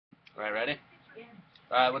Alright, ready?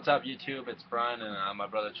 Alright, what's up YouTube? It's Brian and my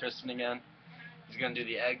brother Tristan again. He's gonna do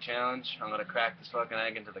the egg challenge. I'm gonna crack this fucking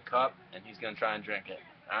egg into the cup and he's gonna try and drink it.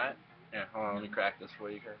 Alright? Yeah, hold on, let me crack this for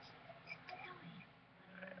you guys.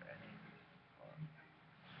 Alright, ready? Hold on.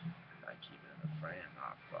 I keep it in the frame.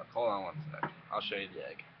 Oh fuck. Hold on one sec. I'll show you the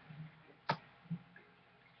egg.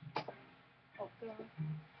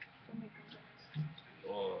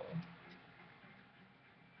 Oh.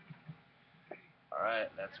 Alright,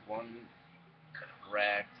 that's one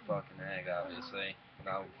cracked fucking egg, obviously.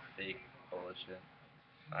 No fake bullshit.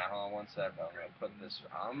 Alright, hold on one sec. I'm gonna put this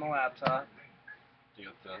on the laptop. Do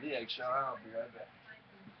the eggshell. I'll be right back.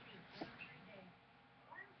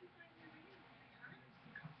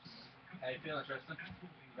 How you feeling, Tristan?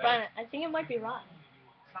 But I think it might be rotten.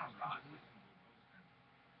 It's not rotten.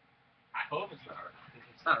 I hope it's not rotten.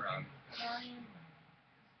 It's not rotten.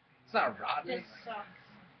 It's not rotten. This sucks.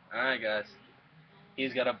 Alright, guys.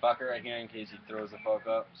 He's got a bucket right here in case he throws the fuck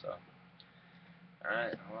up, so.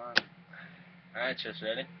 Alright, hold on. Alright, Tris,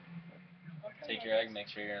 ready? Okay. Take your egg, make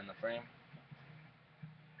sure you're in the frame.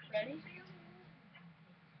 Ready?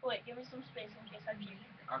 Wait, give me some space in case I puke.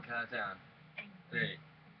 I'll count it down. 3,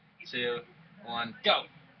 2, 1, go!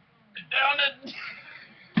 Down it!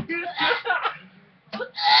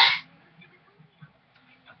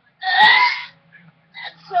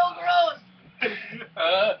 That's so gross!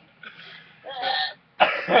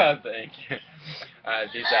 Thank you. Alright,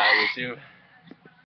 peace out, YouTube.